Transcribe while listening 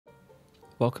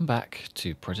welcome back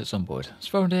to Project Zomboid.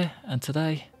 It's Roland here, and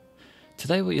today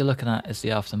what you're looking at is the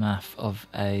aftermath of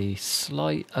a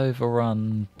slight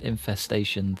overrun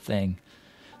infestation thing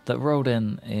that rolled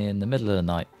in the middle of the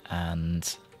night,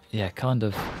 and yeah, kind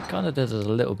of did it a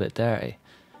little bit dirty.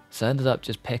 So I ended up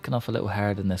just picking off a little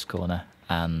herd in this corner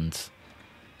and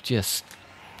just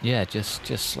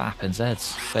slapping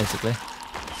Zeds basically,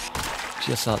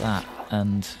 just like that,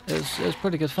 and it was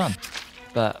pretty good fun.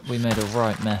 But we made a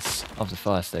right mess of the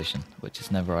fire station, which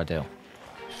is never ideal.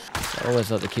 So I always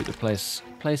like to keep the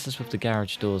places with the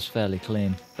garage doors fairly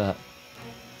clean, but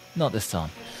not this time,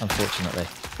 unfortunately.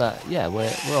 But yeah, we're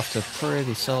off to a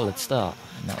pretty solid start,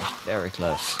 and that was very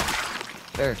close.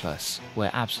 Very close.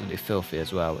 We're absolutely filthy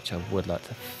as well, which I would like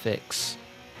to fix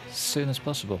as soon as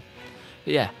possible.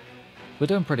 But yeah, we're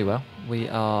doing pretty well. We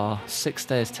are 6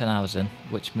 days, 10 hours in,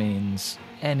 which means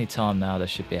any time now there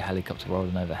should be a helicopter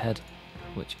rolling overhead,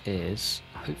 which is,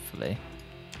 hopefully,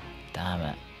 damn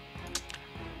it.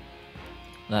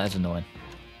 That is annoying.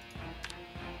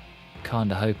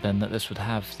 Kinda hoping that this would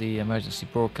have the emergency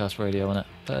broadcast radio on it,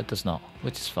 but it does not,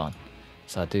 which is fine.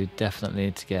 So I do definitely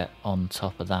need to get on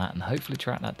top of that and hopefully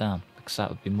track that down, because that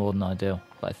would be more than ideal.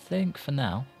 But I think for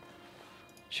now,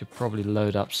 should probably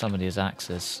load up some of these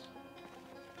axes.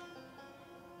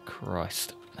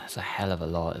 Christ, that's a hell of a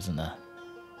lot, isn't there?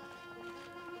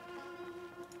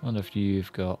 I wonder if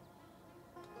you've got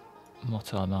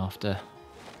what I'm after.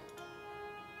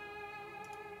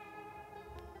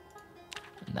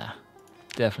 Nah,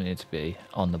 definitely need to be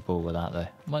on the ball with that though.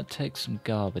 Might take some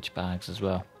garbage bags as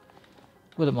well.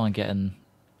 Wouldn't mind getting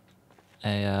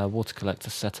a water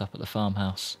collector set up at the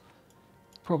farmhouse.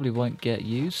 Probably won't get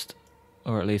used,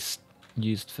 or at least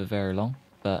used for very long,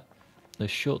 but the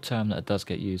short term that it does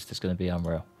get used is going to be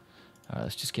unreal. Alright,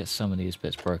 let's just get some of these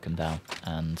bits broken down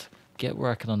and get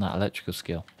working on that electrical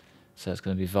skill. So it's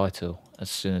going to be vital as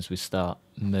soon as we start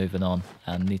moving on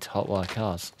and need to hotwire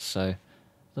cars. So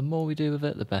the more we do with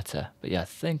it, the better. But yeah, I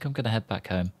think I'm going to head back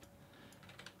home.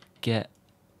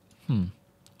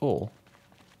 Or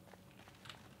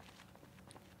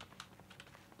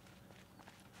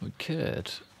we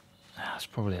could. It's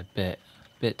probably a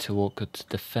bit too awkward to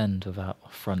defend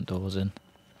without front doors in.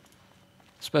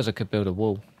 I suppose I could build a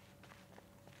wall.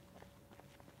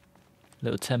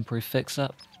 Little temporary fix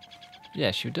up. Yeah,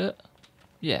 should we do it?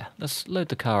 Yeah, let's load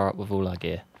the car up with all our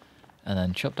gear and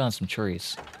then chop down some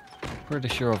trees. Pretty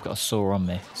sure I've got a saw on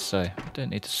me, so I don't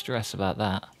need to stress about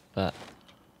that, but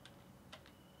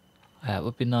yeah, it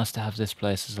would be nice to have this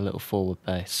place as a little forward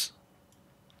base.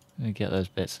 Let me get those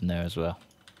bits in there as well.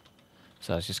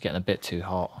 So I was just getting a bit too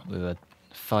hot. We were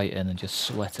fighting and just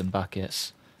sweating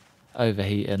buckets,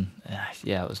 overheating.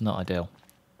 Yeah, it was not ideal,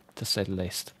 to say the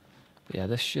least. But yeah,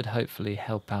 this should hopefully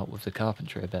help out with the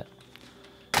carpentry a bit.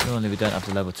 Normally we don't have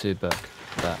the level 2 book,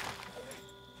 but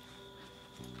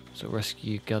it's a risk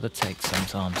you gotta take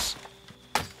sometimes.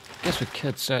 Guess we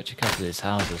could search a couple of these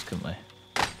houses, couldn't we?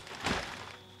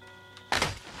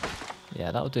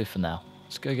 Yeah, that'll do for now.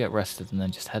 Let's go get rested and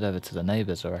then just head over to the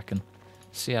neighbours, I reckon.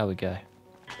 See how we go.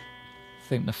 I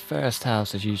think the first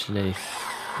house is usually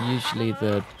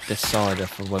the decider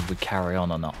for whether we carry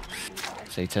on or not.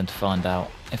 So you tend to find out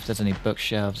if there's any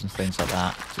bookshelves and things like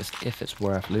that, just if it's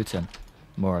worth looting,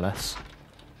 more or less.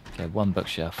 Okay, one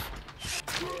bookshelf.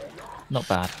 Not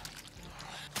bad.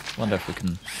 Wonder if we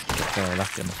can get very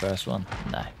lucky on the first one.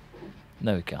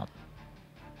 No we can't.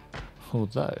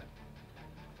 Although,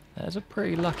 there's a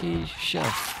pretty lucky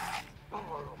shelf.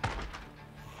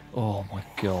 Oh my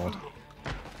god.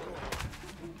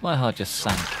 My heart just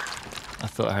sank. I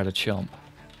thought I heard a chomp.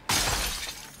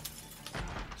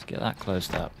 Let's get that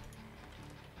closed up.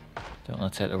 Don't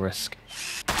want to take the risk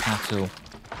at all.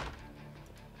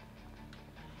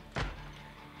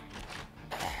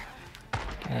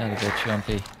 Get out of there,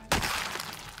 chompy.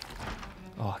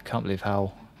 Oh, I can't believe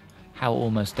how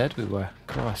almost dead we were.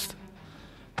 Christ.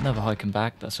 Another hiking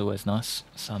bag, that's always nice.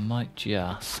 So I might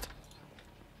just...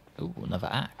 Ooh, another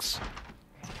axe.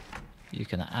 You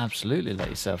can absolutely let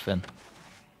yourself in.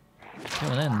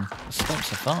 Come on in, the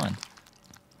stumps are fine.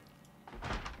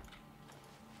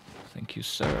 Thank you,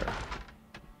 sir.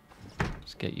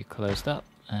 Let's get you closed up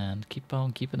and keep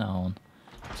on keeping on.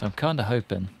 So I'm kind of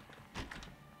hoping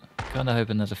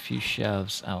there's a few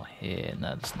shelves out here.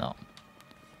 No, there's not.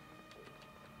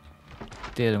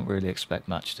 Didn't really expect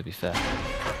much, to be fair.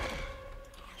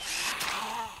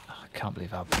 I can't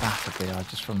believe how battered they are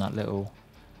just from that little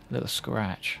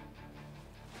scratch.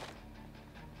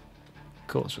 Of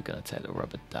course we're going to take the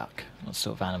rubber duck. What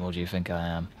sort of animal do you think I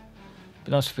am?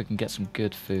 Be nice if we can get some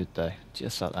good food though,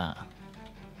 just like that.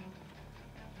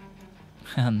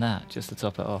 And that, just to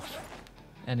top it off.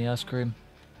 Any ice cream?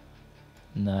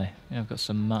 No. Yeah, I've got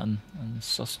some mutton and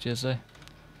sausages though.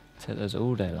 Take those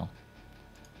all day long.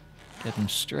 Get them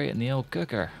straight in the old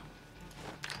cooker.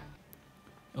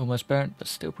 Almost burnt, but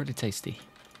still pretty tasty.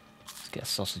 Let's get a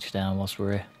sausage down whilst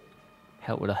we're here.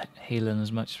 Help with the healing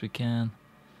as much as we can.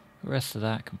 The rest of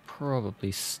that can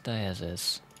probably stay as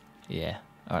is. Yeah.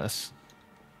 Alright,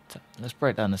 let's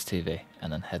break down this TV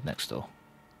and then head next door.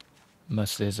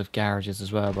 Mostly is of garages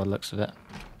as well by the looks of it.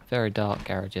 Very dark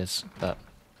garages, but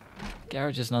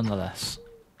garages nonetheless.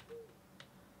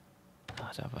 Oh,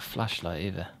 I don't have a flashlight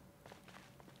either.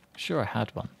 I'm sure I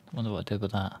had one. I wonder what I did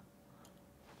with that.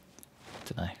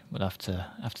 Don't know. We'll have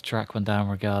to track one down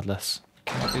regardless.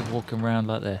 Can't be walking around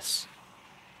like this.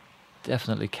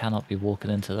 Definitely cannot be walking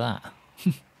into that.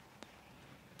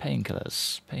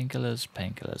 Painkillers, painkillers,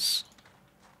 painkillers.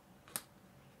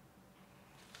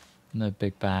 No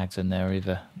big bags in there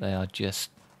either. They are just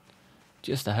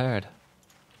a herd.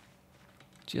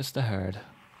 Just a herd.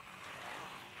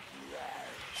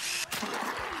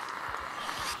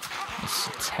 It's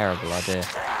a terrible idea.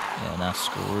 Yeah, now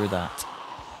screw that.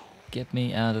 Get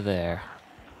me out of there.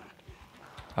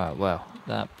 Alright, well,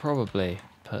 that probably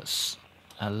puts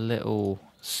a little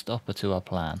stopper to our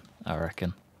plan, I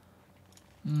reckon.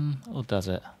 Or does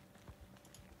it?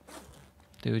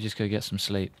 Do we just go get some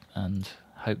sleep and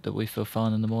hope that we feel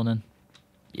fine in the morning?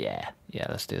 Yeah,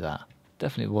 let's do that.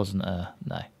 Definitely wasn't a...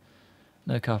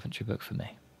 No carpentry book for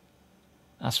me.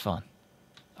 That's fine.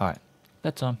 Alright,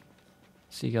 bedtime.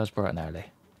 See you guys bright and early.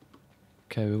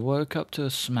 Okay, we woke up to a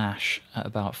smash at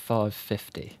about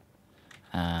 5:50.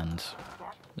 And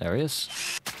there he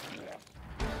is.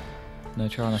 No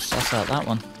trying to suss out that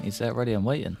one. He's there ready and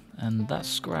waiting. And that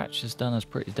scratch has done us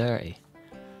pretty dirty.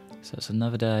 So it's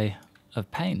another day of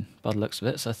pain by the looks of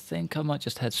it. So I think I might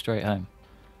just head straight home.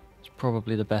 It's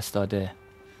probably the best idea.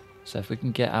 So if we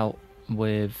can get out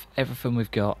with everything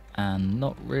we've got and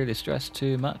not really stress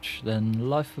too much, then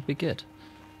life would be good.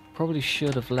 Probably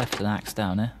should have left an axe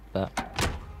down here, but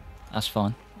that's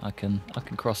fine. I can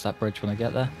cross that bridge when I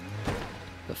get there.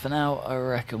 But for now, I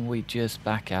reckon we just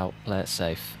back out, play it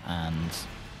safe, and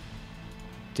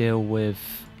deal with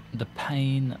the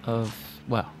pain of,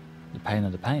 well, the pain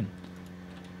of the pain.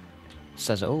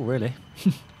 Says it all, really.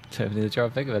 Don't need to try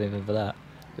and think of anything for that.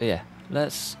 But yeah,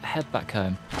 let's head back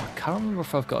home. I can't remember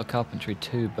if I've got a Carpentry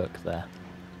 2 book there.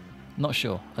 Not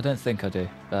sure. I don't think I do,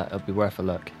 but it'll be worth a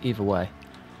look. Either way,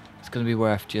 it's going to be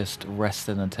worth just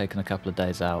resting and taking a couple of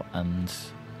days out and,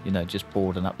 you know, just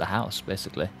boarding up the house,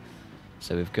 basically.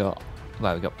 So we've got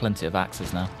plenty of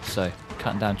axes now, so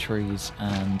cutting down trees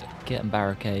and getting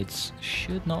barricades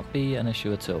should not be an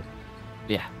issue at all.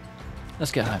 But yeah,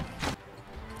 let's get home.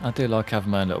 I do like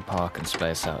having my own little park and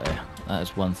space out here. That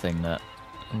is one thing that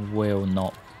will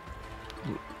not...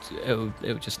 It'll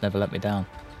just never let me down.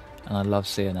 And I love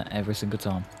seeing it every single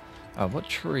time. Alright, what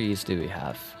trees do we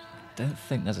have? Don't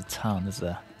think there's a ton, is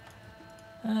there?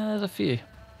 There's a few.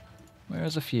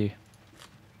 Where's a few?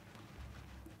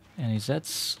 Any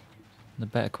Zeds? The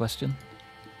better question.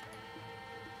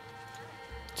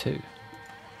 2.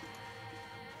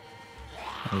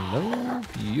 Hello,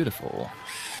 beautiful.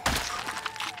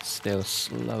 Still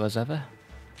slow as ever.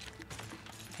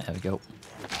 There we go.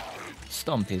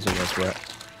 Stompy's always work.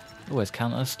 Always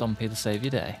count on a Stompy to save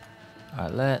your day.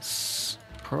 Alright, let's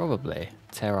probably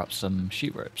tear up some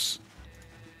sheep ropes.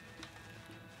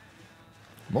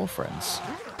 More friends.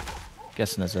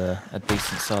 Guessing there's a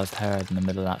decent sized herd in the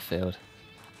middle of that field.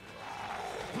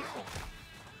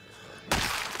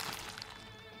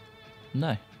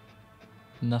 No.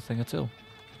 Nothing at all.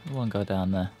 One guy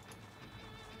down there.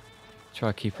 Try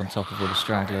to keep on top of all the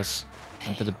stragglers.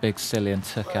 I did a big silly and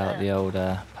took out the old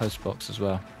post box as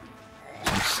well.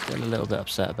 Which I'm still a little bit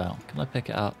upset about. Can I pick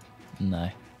it up? No.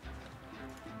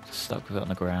 Just stuck with it on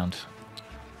the ground.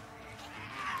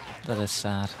 That is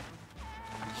sad.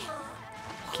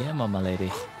 Come on, my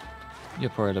lady. You're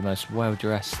probably the most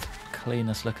well-dressed,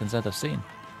 cleanest looking Zed I've seen.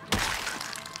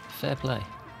 Fair play.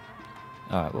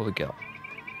 Alright, what we got?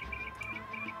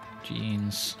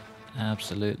 Jeans.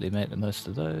 Absolutely make the most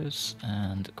of those.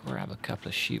 And grab a couple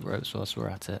of sheep ropes whilst we're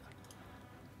at it.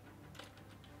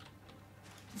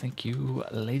 Thank you,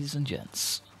 ladies and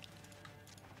gents.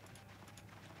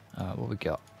 Alright, what we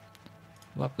got?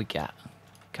 What we got?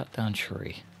 Cut down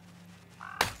tree.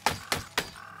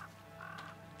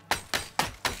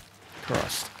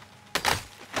 Christ.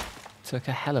 Took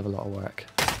a hell of a lot of work.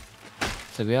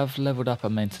 So we have leveled up our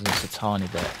maintenance a tiny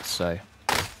bit, so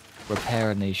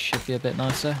repairing these should be a bit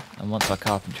nicer, and once our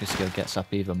carpentry skill gets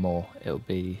up even more, it'll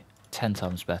be 10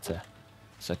 times better.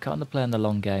 So kind of playing the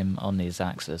long game on these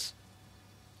axes.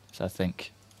 So I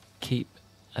think keep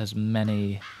as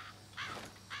many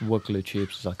wood glue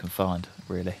tubes as I can find,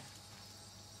 really.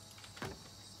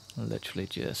 Literally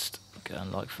just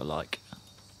going like for like.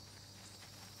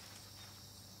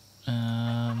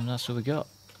 That's all we got.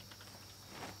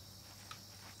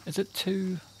 Is it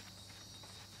 2?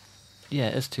 Yeah,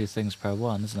 it is 2 things per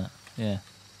one, isn't it? Yeah.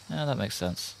 Yeah, that makes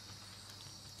sense.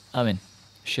 I mean,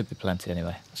 should be plenty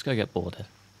anyway. Let's go get boarded.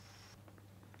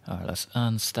 Alright, let's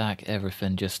unstack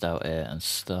everything just out here and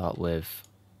start with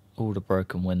all the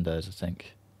broken windows, I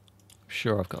think. I'm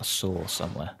sure I've got a saw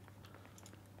somewhere.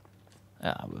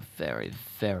 Ah, we're very,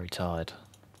 very tired.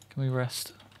 Can we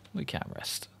rest? We can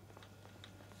rest.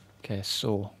 Okay,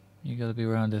 saw. You gotta be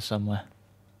around here somewhere.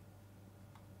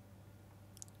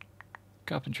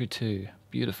 Carpentry 2.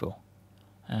 Beautiful.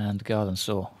 And garden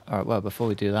saw. Alright, well, before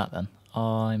we do that then,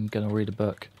 I'm gonna read a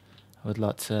book. I would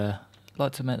like to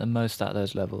make the most out of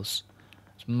those levels.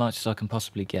 As much as I can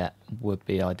possibly get would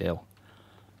be ideal.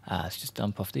 Let's just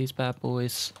dump off these bad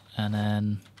boys and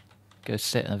then go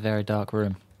sit in a very dark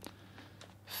room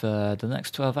for the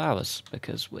next 12 hours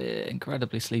because we're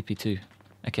incredibly sleepy too.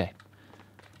 Okay,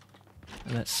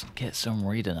 let's get some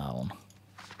reading on.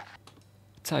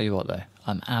 Tell you what though,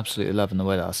 I'm absolutely loving the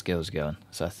way that our skills are going.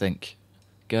 So I think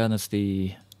going as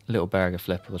the little barrier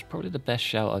flipper was probably the best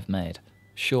shout I've made.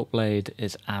 Short blade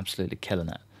is absolutely killing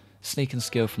it. Sneaking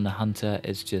skill from the hunter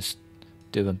is just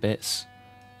doing bits.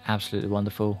 Absolutely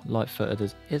wonderful.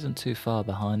 Light-footed isn't too far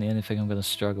behind. The only thing I'm going to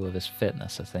struggle with is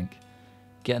fitness, I think.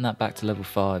 Getting that back to level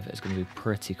 5 is going to be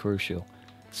pretty crucial.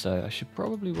 So I should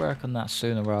probably work on that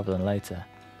sooner rather than later.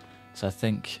 So I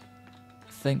think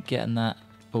getting that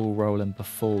ball rolling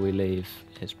before we leave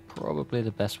is probably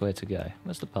the best way to go.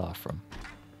 Where's the bathroom?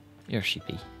 Here she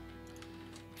be.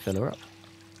 Fill her up.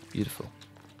 Beautiful.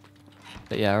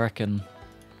 But yeah, I reckon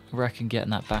getting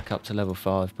that back up to level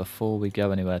 5 before we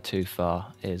go anywhere too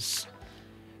far is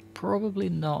probably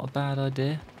not a bad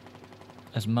idea,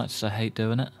 as much as I hate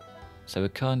doing it. So we're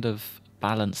kind of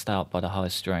balanced out by the high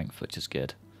strength, which is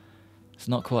good. It's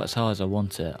not quite as high as I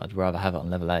want it. I'd rather have it on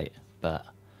level 8, but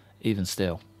even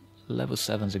still, level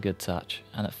 7's a good touch,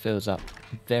 and it fills up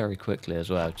very quickly as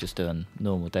well, just doing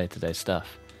normal day-to-day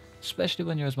stuff, especially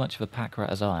when you're as much of a pack rat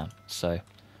as I am. So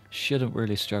shouldn't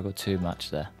really struggle too much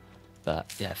there.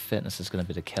 But yeah, fitness is going to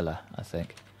be the killer, I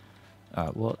think.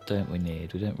 Alright, what don't we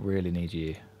need? We don't really need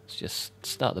you. Let's just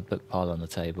start the book pile on the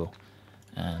table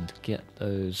and get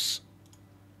those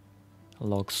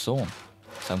logs sawn.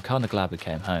 So I'm kind of glad we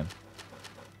came home.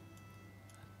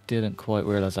 Didn't quite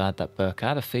realise I had that book. I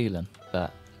had a feeling,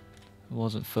 but I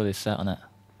wasn't fully set on it.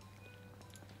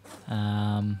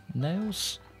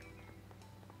 Nails?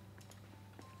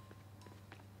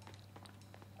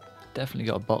 Definitely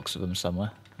got a box of them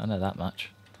somewhere. I know that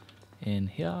much. In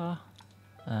here.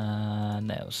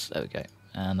 Nails. There we go.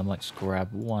 And I might just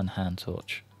grab one hand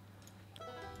torch.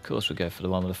 Of course we go for the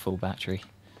one with a full battery.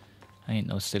 I ain't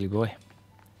no silly boy.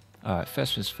 Alright,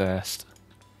 first things first.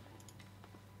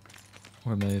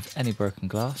 Remove any broken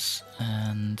glass.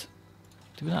 And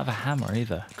do we not have a hammer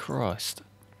either? Christ.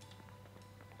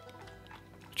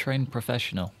 Trained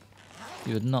professional.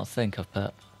 You would not think I've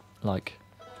put, like,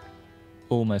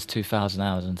 almost 2,000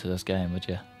 hours into this game, would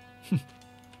you?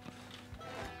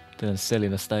 Doing silly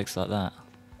mistakes like that.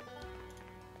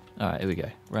 Alright, here we go.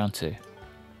 Round 2.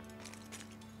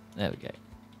 There we go.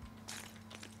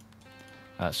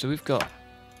 Alright, so we've got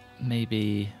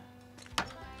maybe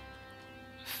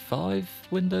 5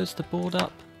 windows to board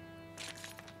up.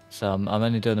 So I'm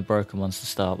only doing the broken ones to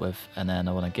start with, and then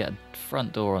I want to get a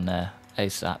front door on there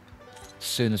ASAP. As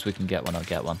soon as we can get one, I'll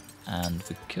get one. And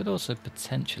we could also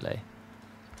potentially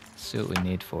see what we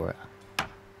need for it.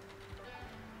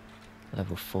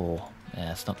 Level 4.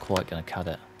 Yeah, it's not quite going to cut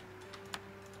it.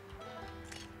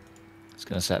 I was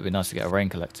going to say it'd be nice to get a rain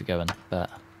collector going, but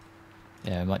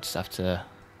yeah, we might just have to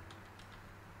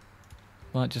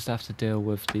deal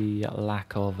with the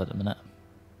lack of at the minute.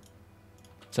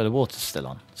 So the water's still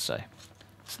on, so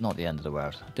it's not the end of the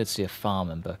world. I did see a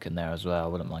farming book in there as well. I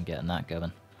wouldn't mind getting that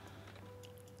going.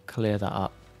 Clear that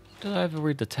up. Did I ever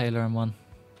read the tailoring one?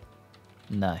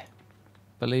 No.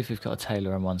 Believe we've got a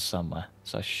tailoring one somewhere,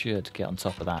 so I should get on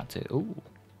top of that too. Ooh.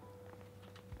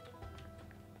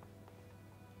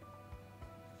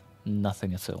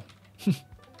 Nothing at all.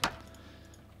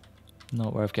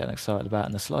 Not worth getting excited about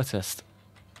in the slightest.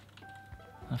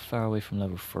 How far away from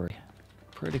level 3?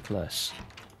 Pretty close.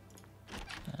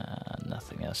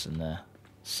 Nothing else in there.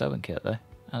 Sewing kit though,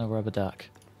 and a rubber duck.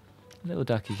 Little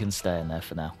ducky can stay in there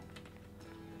for now.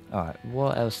 Alright,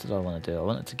 what else did I want to do? I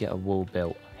wanted to get a wall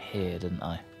built here, didn't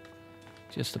I?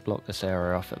 Just to block this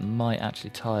area off. It might actually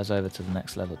tie us over to the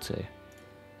next level too.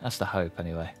 That's the hope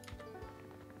anyway.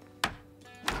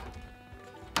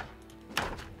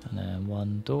 And then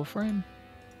one door frame.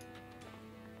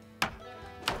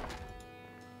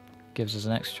 Gives us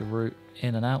an extra route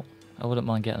in and out. I wouldn't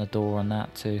mind getting a door on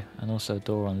that too, and also a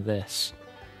door on this.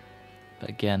 But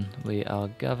again, we are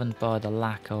governed by the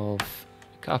lack of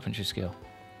carpentry skill.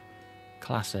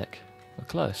 Classic. We're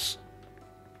close.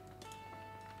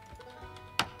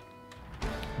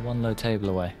 One low table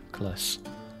away. Close.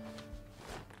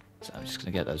 So I'm just going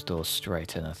to get those doors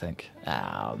straight in, I think.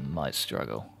 Ah, might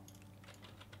struggle.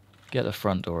 Get the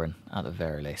front door in, at the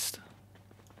very least.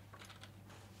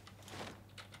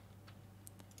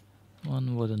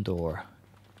 One wooden door.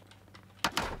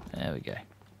 There we go.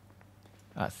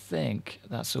 I think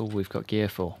that's all we've got gear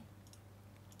for.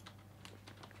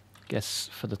 Guess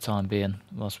for the time being,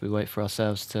 whilst we wait for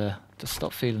ourselves to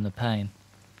stop feeling the pain,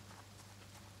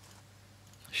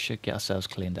 should get ourselves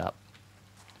cleaned up.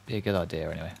 Be a good idea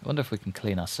anyway. I wonder if we can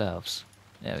clean ourselves.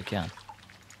 Yeah, we can.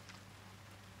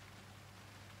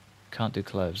 Can't do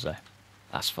clothes though.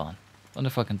 That's fine. Wonder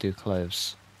if I can do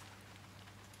clothes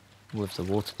with the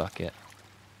water bucket.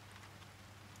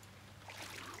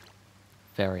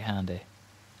 Very handy.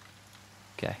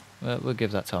 Okay, well, we'll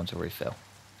give that time to refill.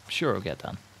 I'm sure it'll get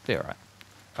done. Be alright.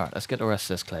 Alright, let's get the rest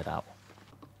of this cleared out.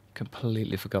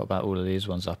 Completely forgot about all of these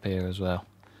ones up here as well.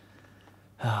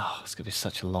 Oh, it's going to be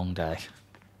such a long day.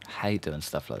 I hate doing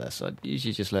stuff like this. I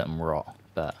usually just let them rot,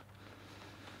 but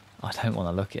I don't want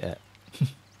to look at it. I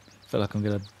feel like I'm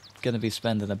going to be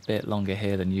spending a bit longer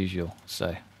here than usual,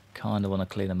 so kind of want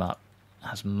to clean them up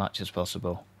as much as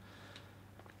possible.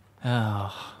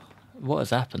 Oh, what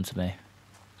has happened to me?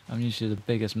 I'm usually the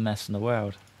biggest mess in the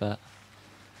world, but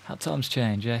how times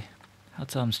change, eh? How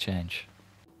times change.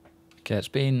 Okay, it's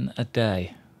been a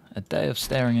day of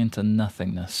staring into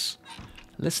nothingness.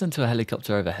 Listen to a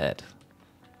helicopter overhead,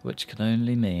 which can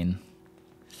only mean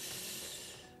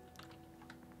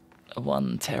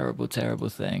one terrible, terrible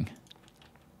thing.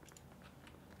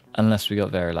 Unless we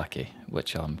got very lucky,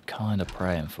 which I'm kind of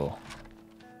praying for.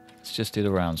 Let's just do the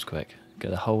rounds quick. Go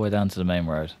the whole way down to the main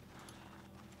road.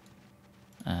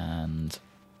 And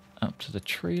up to the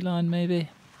tree line, maybe?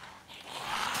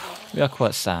 We are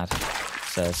quite sad. It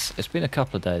says it's been a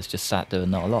couple of days just sat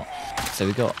doing not a lot. So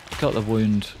we got the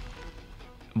wound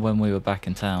when we were back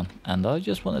in town, and I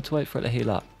just wanted to wait for it to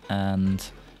heal up, and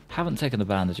haven't taken the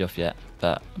bandage off yet,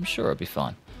 but I'm sure it'll be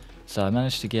fine. So I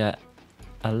managed to get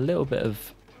a little bit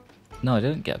of... No, I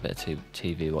didn't get a bit of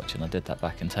TV watching. I did that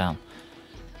back in town.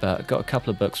 But I got a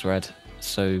couple of books read,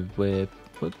 so we're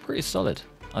pretty solid,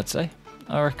 I'd say.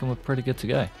 I reckon we're pretty good to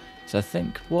go. So I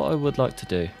think what I would like to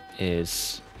do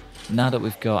is, now that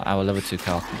we've got our level 2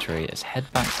 carpentry, is head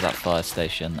back to that fire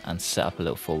station and set up a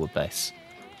little forward base.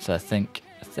 So I think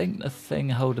the thing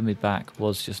holding me back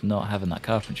was just not having that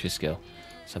carpentry skill.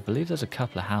 So I believe there's a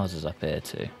couple of houses up here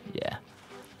too. Yeah.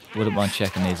 Wouldn't mind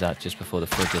checking these out just before the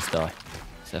fridges die.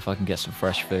 So if I can get some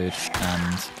fresh food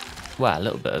and, well, a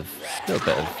little bit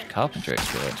of carpentry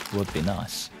experience would be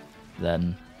nice.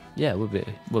 Then yeah,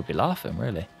 we'll be laughing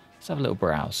really. Let's have a little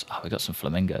browse. Oh, we got some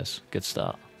flamingos. Good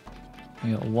start.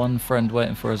 We got one friend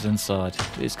waiting for us inside.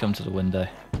 Please come to the window.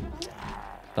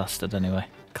 Busted anyway.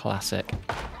 Classic.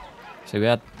 So we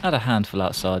had a handful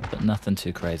outside, but nothing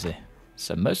too crazy.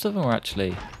 So most of them were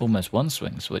actually almost one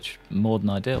swings, which more than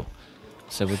ideal.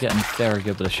 So we're getting very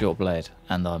good with a short blade,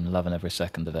 and I'm loving every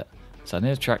second of it. So I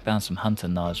need to track down some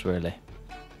hunting knives really.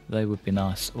 They would be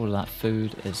nice. All of that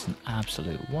food is an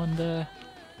absolute wonder.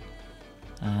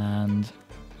 And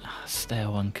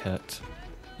stale uncooked.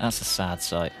 That's a sad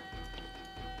sight.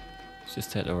 Let's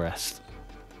just take the rest.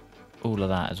 All of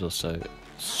that is also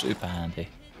super handy.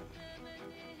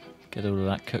 Get all of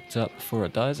that cooked up before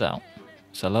it dies out.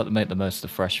 So I like to make the most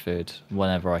of fresh food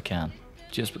whenever I can,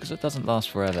 just because it doesn't last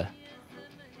forever.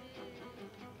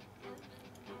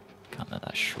 Can't let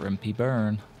that shrimpy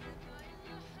burn.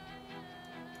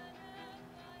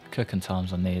 Cooking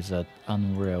times on these are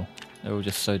unreal. They're all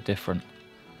just so different.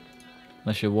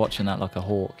 Unless you're watching that like a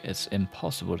hawk, it's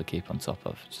impossible to keep on top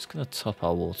of. Just going to top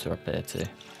our water up here too.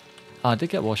 Oh, I did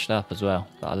get washed up as well,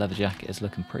 but our leather jacket is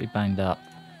looking pretty banged up.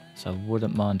 So I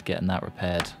wouldn't mind getting that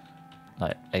repaired,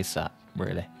 like ASAP,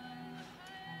 really.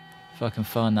 If I can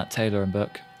find that tailoring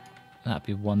book, that'd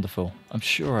be wonderful. I'm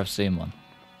sure I've seen one.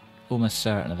 Almost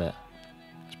certain of it.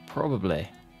 It's probably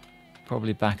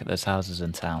back at those houses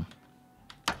in town.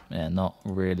 Yeah, not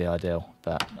really ideal,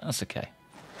 but that's okay.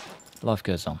 Life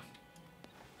goes on.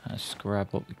 Let's just grab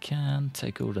what we can,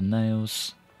 take all the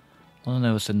nails. I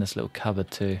know what's in this little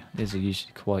cupboard too. These are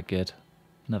usually quite good.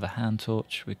 Another hand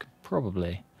torch we could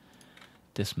probably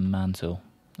dismantle.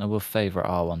 I will favourite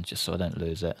our one just so I don't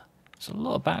lose it. It's a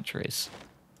lot of batteries.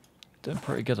 Doing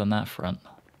pretty good on that front.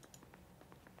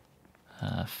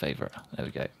 Favourite. There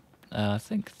we go. I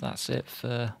think that's it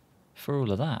for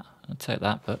all of that. I'll take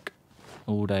that book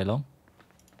all day long.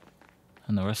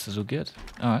 And the rest is all good.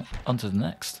 Alright, on to the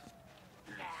next.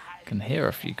 Can hear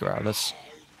a few growlers.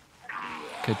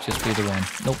 Could just be the one.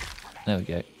 Nope. There we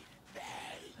go.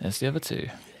 There's the other two.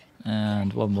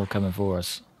 And one more coming for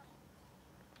us.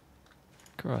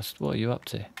 Christ, what are you up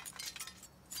to?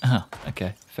 Ah,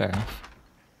 okay, fair enough.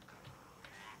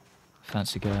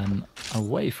 Fancy going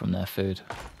away from their food.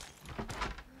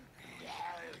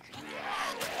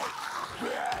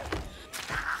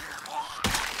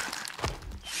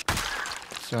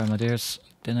 Sorry, my dears.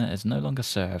 Dinner is no longer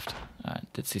served.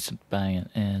 Alright, did see some banging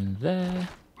in there.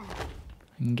 I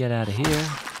can get out of here.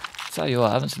 Tell you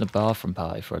what, I haven't seen a bathroom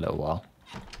party for a little while.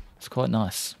 It's quite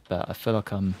nice, but I feel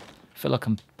like I'm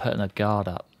putting a guard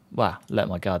up. Well, let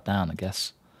my guard down, I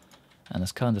guess. And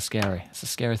it's kind of scary. It's a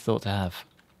scary thought to have.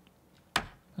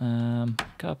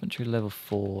 Carpentry level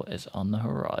 4 is on the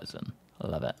horizon. I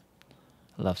love it.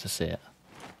 I love to see it.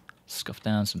 Scuff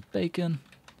down some bacon.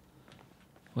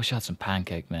 Wish I had some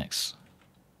pancake mix.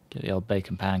 Get the old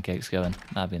bacon pancakes going.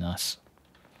 That'd be nice.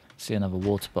 See another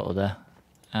water bottle there.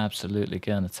 Absolutely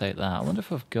going to take that. I wonder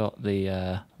if I've got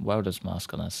the welder's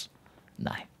mask on us.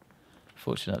 No.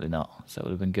 Fortunately not. So it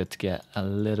would have been good to get a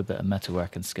little bit of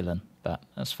metalworking skill in. But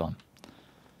that's fine.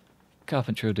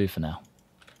 Carpentry will do for now.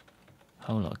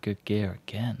 Whole lot of good gear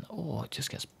again. Oh, it just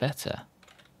gets better.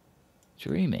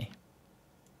 Dreamy.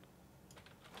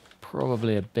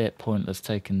 Probably a bit pointless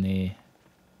taking the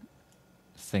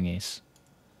thingies.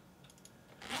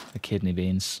 The kidney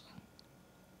beans.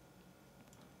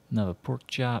 Another pork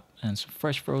chop and some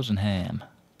fresh frozen ham.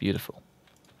 Beautiful.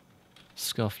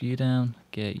 Scuff you down,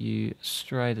 get you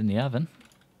straight in the oven.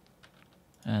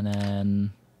 And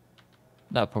then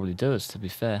that'll probably do us, to be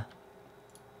fair.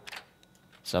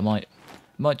 So I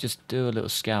might just do a little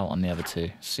scout on the other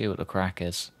two, see what the crack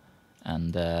is.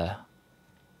 And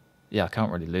yeah, I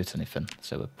can't really loot anything,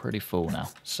 so we're pretty full now.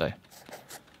 So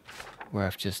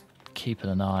worth just keeping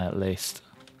an eye at least.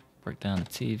 Break down the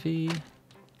TV.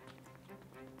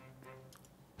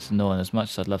 It's annoying, as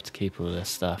much as I'd love to keep all this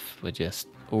stuff, we're just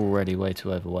already way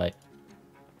too overweight.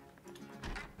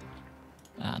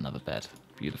 Ah, another bed.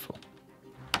 Beautiful.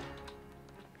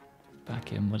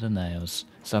 Back in with the nails.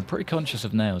 So I'm pretty conscious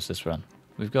of nails this run.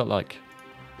 We've got I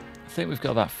think we've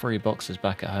got about 3 boxes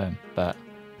back at home, but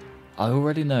I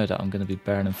already know that I'm going to be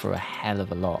burning through a hell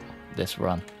of a lot this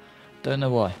run. Don't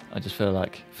know why. I just feel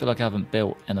like I haven't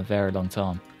built in a very long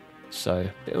time. So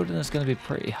building is going to be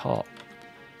pretty hot.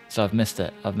 So I've missed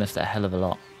it. I've missed it a hell of a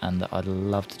lot, and I'd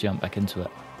love to jump back into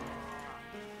it.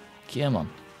 Come on.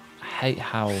 I hate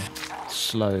how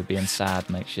slow being sad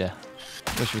makes you.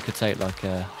 Wish we could take like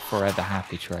a forever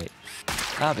happy trait.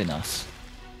 That'd be nice.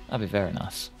 That'd be very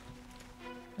nice.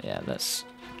 Yeah, let's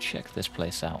check this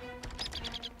place out.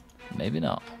 Maybe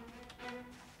not.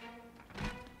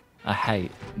 I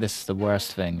hate, this is the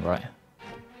worst thing, right?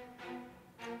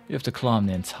 You have to climb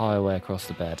the entire way across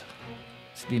the bed.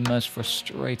 It's the most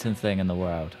frustrating thing in the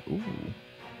world. Ooh.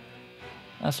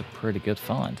 That's a pretty good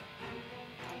find.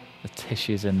 The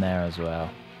tissue's in there as well.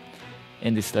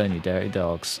 Indie Stone, you dirty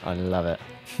dogs. I love it.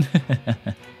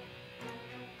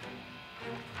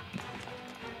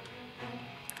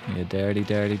 You dirty,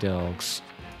 dirty dogs.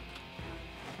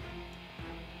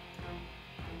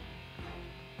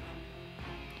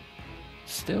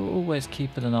 Still always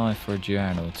keeping an eye for a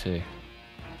journal too.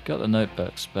 Got the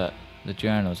notebooks, but the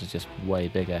journals are just way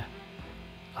bigger.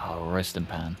 Oh, roasting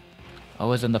pan. I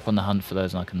always end up on the hunt for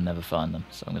those and I can never find them,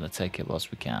 so I'm going to take it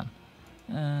whilst we can.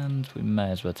 And we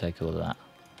may as well take all of that.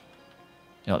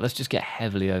 You know what, let's just get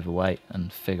heavily overweight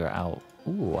and figure it out.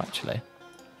 Ooh, actually.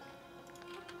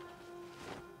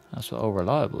 That's what all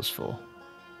reliable's for.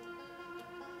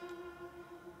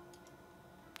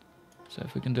 So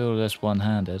if we can do all this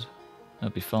one-handed,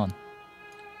 that'll be fun.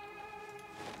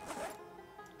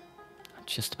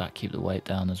 Just about keep the weight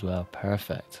down as well.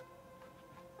 Perfect.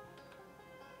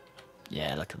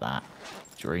 Yeah, look at that.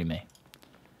 Dreamy.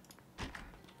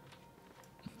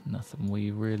 Nothing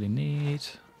we really need.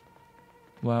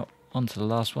 Well, on to the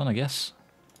last one, I guess.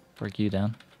 Break you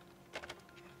down.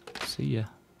 See ya.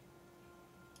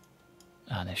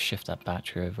 And I shift that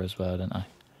battery over as well, don't I?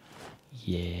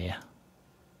 Yeah.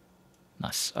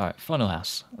 Nice. Alright, final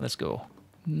house. Let's go.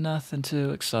 Nothing too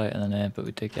exciting in here, but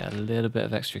we did get a little bit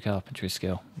of extra carpentry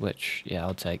skill, which, yeah,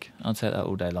 I'll take. I'll take that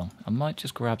all day long. I might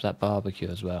just grab that barbecue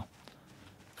as well.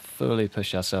 Fully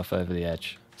push ourselves over the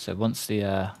edge. So once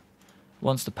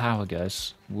the power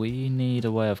goes, we need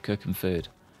a way of cooking food.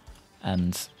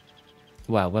 And,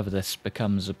 well, whether this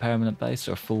becomes a permanent base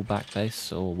or a full back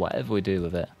base or whatever we do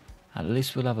with it, At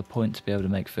least we'll have a point to be able to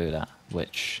make food at,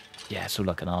 which, yeah, it's all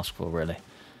I can ask for, really.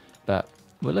 But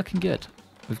we're looking good.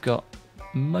 We've got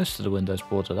most of the windows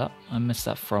boarded up. I missed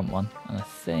that front one, and I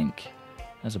think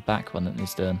there's a back one that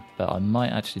needs doing, but I might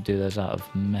actually do those out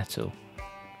of metal.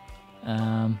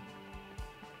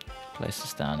 Place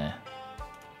this down here.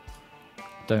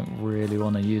 Don't really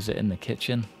want to use it in the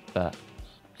kitchen, but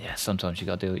yeah, sometimes you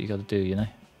gotta do what you gotta do, you know?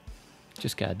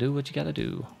 Just gotta do what you gotta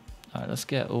do. Alright, let's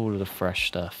get all of the fresh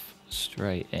stuff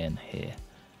straight in here.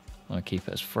 I want to keep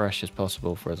it as fresh as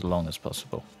possible for as long as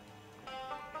possible.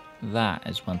 That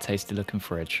is one tasty looking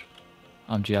fridge.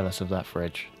 I'm jealous of that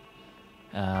fridge.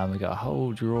 We got a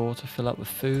whole drawer to fill up with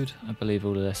food. I believe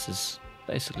all of this is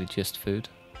basically just food.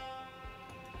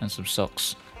 And some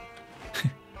socks.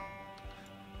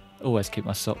 Always keep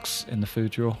my socks in the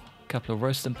food drawer. A couple of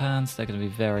roasting pans, they're going to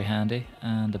be very handy.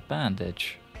 And a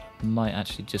bandage might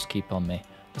actually just keep on me.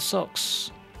 The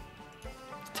socks,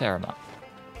 tear them up.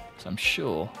 So I'm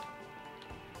sure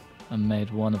I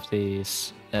made one of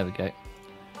these. There we go.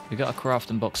 We got a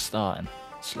crafting box starting,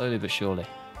 slowly but surely.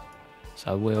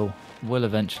 So we'll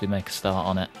eventually make a start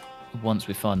on it once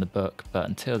we find the book. But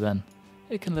until then,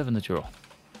 it can live in the drawer.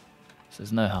 So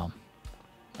there's no harm.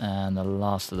 And the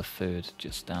last of the food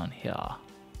just down here.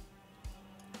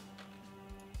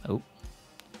 Oh,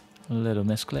 a little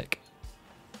misclick.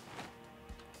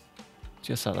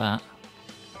 Just like that.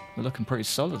 We're looking pretty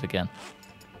solid again.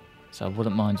 So I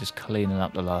wouldn't mind just cleaning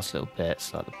up the last little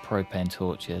bits, like the propane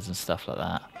torches and stuff like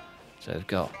that. So we've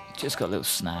just got little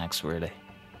snags, really.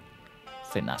 I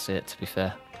think that's it, to be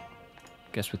fair.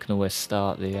 Guess we can always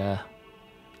start the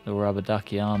rubber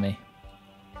ducky army.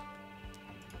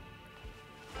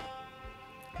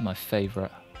 My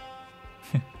favourite.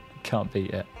 Can't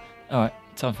beat it. Alright,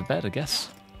 time for bed, I guess.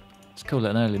 Let's call it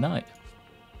an early night.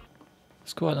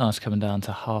 It's quite nice coming down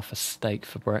to half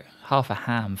a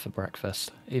ham for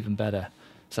breakfast. Even better.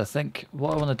 So I think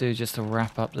what I want to do just to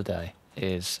wrap up the day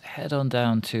is head on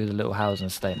down to the little housing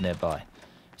estate nearby.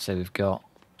 So we've got,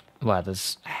 well,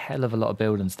 there's a hell of a lot of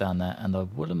buildings down there, and I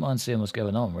wouldn't mind seeing what's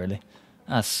going on, really.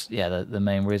 That's, yeah, the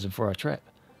main reason for our trip.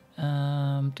 Do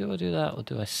I do that, or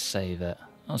do I save it?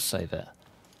 I'll save it.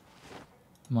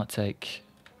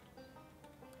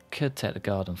 Could take the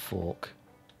garden fork.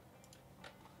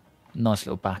 Nice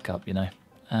little backup, you know.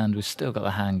 And we've still got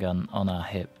the handgun on our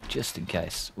hip, just in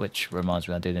case. Which reminds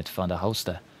me, I do need to find a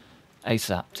holster.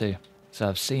 ASAP, too. So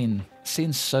I've seen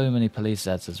so many police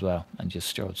Zeds as well, and just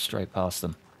strolled straight past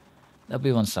them. There'll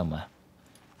be one somewhere.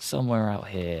 Somewhere out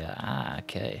here. Ah,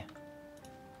 okay.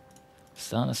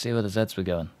 Starting to see where the Zeds were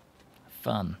going.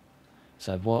 Fun.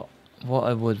 So what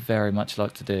I would very much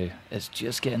like to do is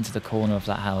just get into the corner of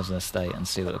that housing estate and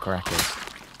see what the crack is.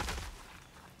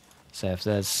 So if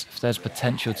there's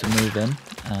potential to move in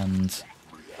and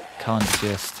kind of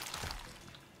just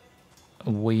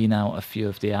wean out a few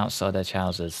of the outside edge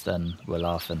houses, then we're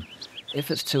laughing.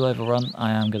 If it's too overrun,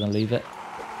 I am going to leave it.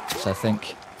 So I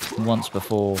think once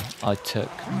before I took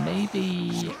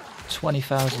maybe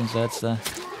 20,000 Zeds there,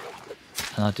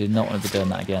 and I do not want to be doing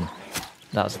that again.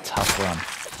 That was a tough run.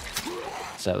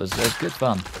 So it was good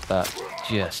fun, but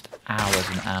just hours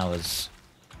and hours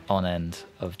on end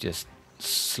of just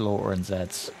slaughtering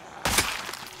Zeds.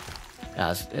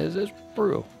 It was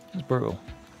brutal. It was brutal.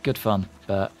 Good fun,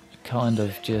 but kind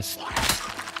of just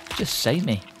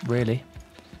samey, really.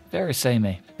 Very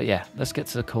samey. But yeah, let's get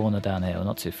to the corner down here. We're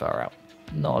not too far out.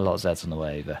 Not a lot of Zeds on the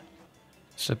way either.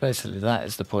 So basically that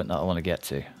is the point that I want to get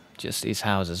to. Just these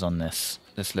houses on this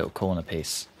little corner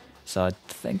piece. So I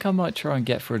think I might try and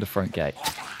get through the front gate.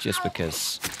 Just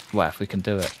because, well, if we can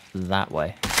do it that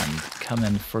way and come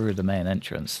in through the main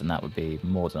entrance, then that would be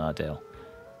more than ideal.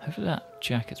 Hopefully that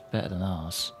jacket's better than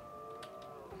ours.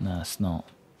 No, it's not.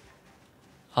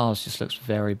 Ours just looks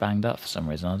very banged up for some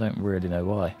reason. I don't really know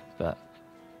why, but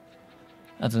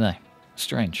I don't know.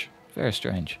 Strange. Very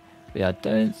strange. But yeah, I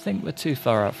don't think we're too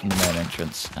far out from the main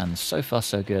entrance, and so far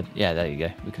so good. Yeah, there you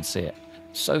go. We can see it.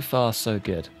 So far so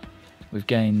good. We've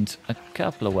gained a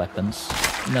couple of weapons.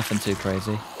 Nothing too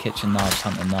crazy. Kitchen knives,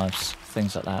 hunting knives,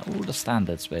 things like that. All the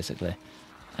standards, basically.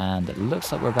 And it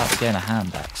looks like we're about to gain a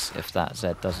hand axe if that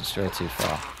Zed doesn't stray too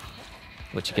far.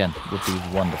 Which, again, would be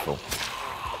wonderful.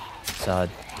 So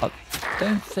I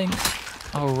don't think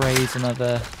I'll raise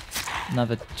another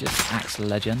just axe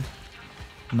legend.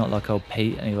 Not like old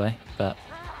Pete, anyway. But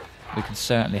we can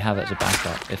certainly have it as a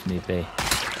backup if need be.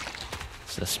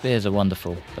 So the spears are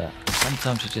wonderful, but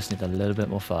sometimes you just need a little bit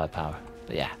more firepower.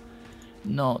 But yeah,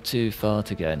 not too far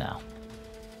to go now.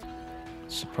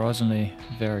 Surprisingly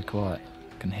very quiet.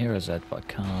 I can hear a Zed, but I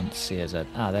can't see a Zed.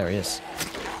 Ah, there he is.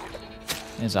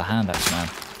 Here's our hand axe man.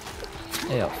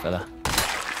 Hey up, fella.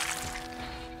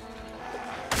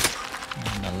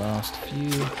 And the last few.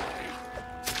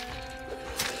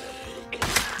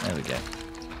 There we go.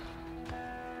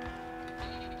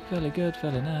 Fairly good,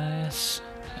 fairly nice.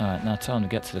 Alright, now time to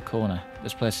get to the corner.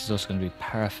 This place is also going to be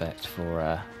perfect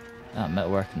for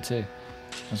metalworking too.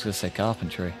 I was going to say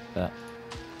carpentry, but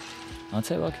I'll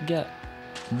take what I can get.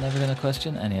 I'm never going to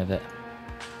question any of it.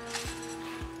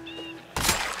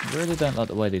 I really don't like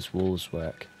the way these walls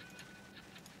work.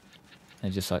 They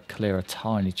just like clear a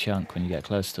tiny chunk when you get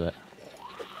close to it.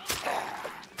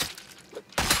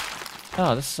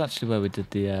 Oh, this is actually where we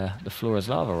did the floor is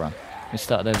lava run. We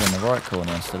started over in the right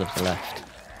corner instead of the left.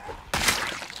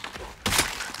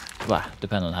 Well,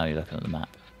 depending on how you're looking at the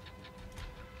map.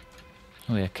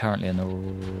 We are currently in the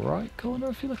right corner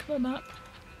if you look at the map.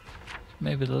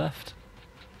 Maybe the left.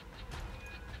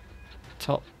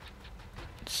 Top.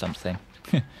 Something.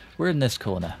 We're in this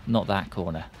corner, not that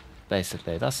corner.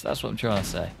 Basically, that's what I'm trying to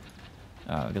say.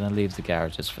 Alright, we're going to leave the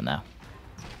garages for now.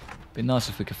 Be nice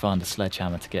if we could find a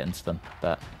sledgehammer to get into them,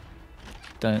 but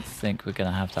don't think we're going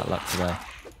to have that luck today.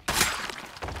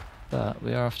 But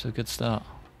we are off to a good start.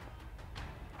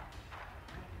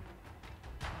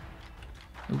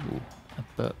 Ooh, a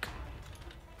book.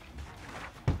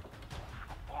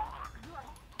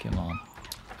 Come on.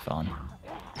 Fine.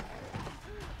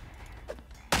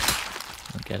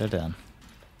 We'll get it done.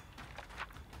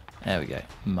 There we go.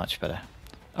 Much better.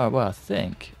 Alright, well, I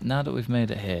think now that we've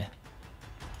made it here,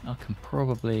 I can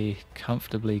probably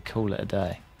comfortably call it a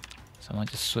day. So I might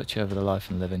just switch over to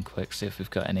life and living quick, see if we've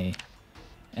got any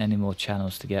more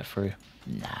channels to get through.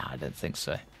 Nah, I don't think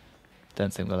so.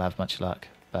 Don't think we'll have much luck.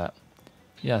 But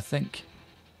yeah, I think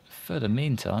for the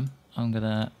meantime, I'm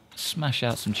gonna smash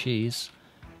out some cheese,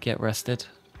 get rested,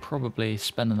 probably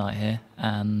spend the night here,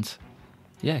 and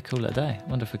yeah, call it a day.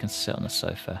 Wonder if we can sit on the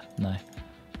sofa. No.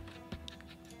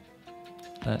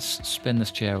 Let's spin this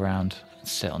chair around and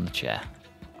sit on the chair.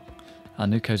 Our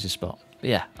new cozy spot. But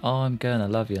yeah, I'm going to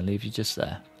love you and leave you just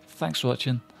there. Thanks for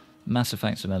watching. Massive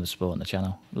thanks to members supporting the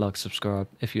channel. Like, subscribe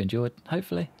if you enjoyed.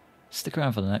 Hopefully, stick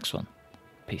around for the next one.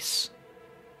 Peace.